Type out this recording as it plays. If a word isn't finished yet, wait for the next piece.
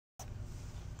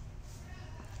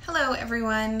Hello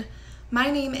everyone, my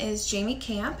name is Jamie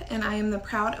Camp and I am the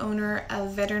proud owner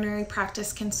of Veterinary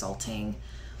Practice Consulting.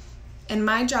 And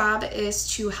my job is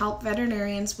to help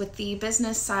veterinarians with the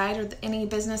business side or any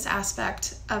business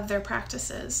aspect of their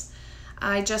practices.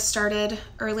 I just started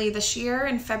early this year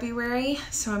in February,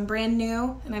 so I'm brand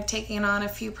new and I've taken on a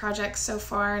few projects so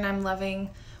far and I'm loving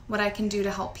what I can do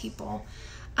to help people.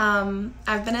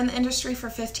 I've been in the industry for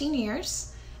 15 years.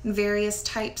 In various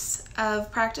types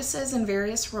of practices and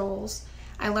various roles.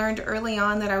 I learned early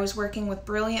on that I was working with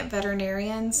brilliant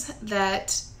veterinarians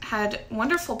that had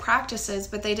wonderful practices,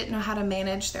 but they didn't know how to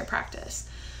manage their practice.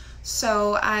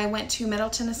 So I went to Middle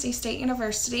Tennessee State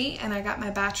University and I got my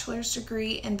bachelor's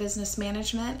degree in business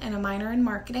management and a minor in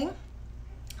marketing.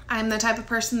 I'm the type of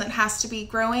person that has to be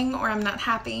growing or I'm not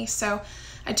happy, so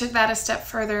I took that a step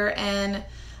further and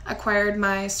acquired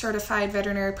my Certified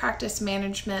Veterinary Practice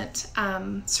Management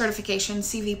certification,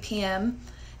 CVPM,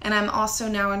 and I'm also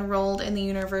now enrolled in the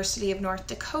University of North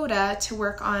Dakota to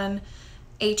work on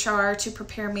HR to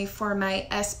prepare me for my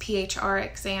SPHR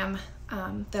exam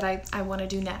that I want to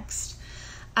do next.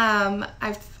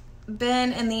 I've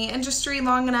been in the industry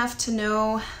long enough to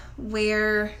know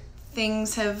where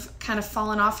things have kind of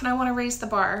fallen off, and I want to raise the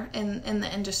bar in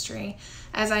the industry,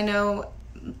 as I know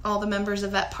all the members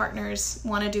of Vet Partners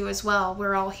want to do as well.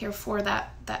 We're all here for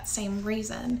that same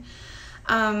reason.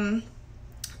 I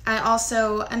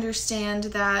also understand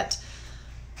that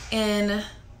in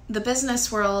the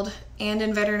business world and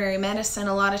in veterinary medicine,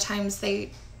 a lot of times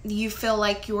you feel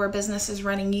like your business is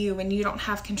running you and you don't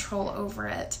have control over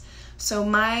it. So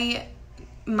my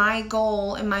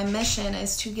goal and my mission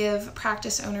is to give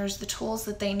practice owners the tools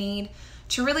that they need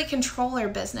to really control their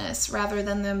business rather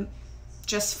than them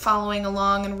just following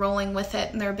along and rolling with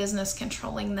it and their business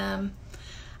controlling them.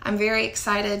 I'm very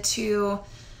excited to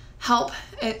help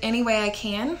any way I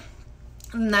can,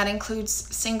 and that includes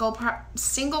single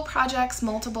projects,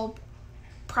 multiple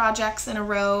projects in a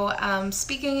row,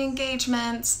 speaking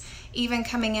engagements, even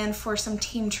coming in for some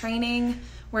team training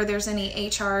where there's any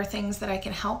HR things that I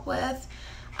can help with.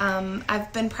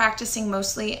 I've been practicing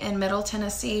mostly in Middle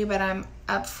Tennessee, but I'm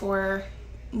up for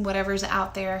whatever's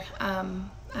out there.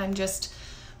 I'm just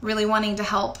really wanting to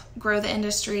help grow the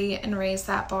industry and raise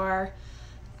that bar,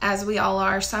 as we all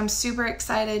are. So I'm super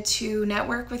excited to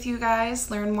network with you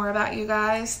guys, learn more about you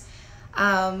guys,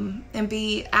 and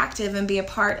be active and be a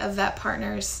part of Vet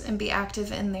Partners and be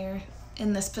active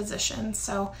in this position.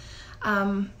 So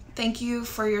thank you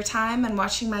for your time and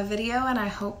watching my video, and I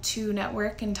hope to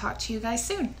network and talk to you guys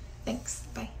soon. Thanks.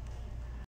 Bye.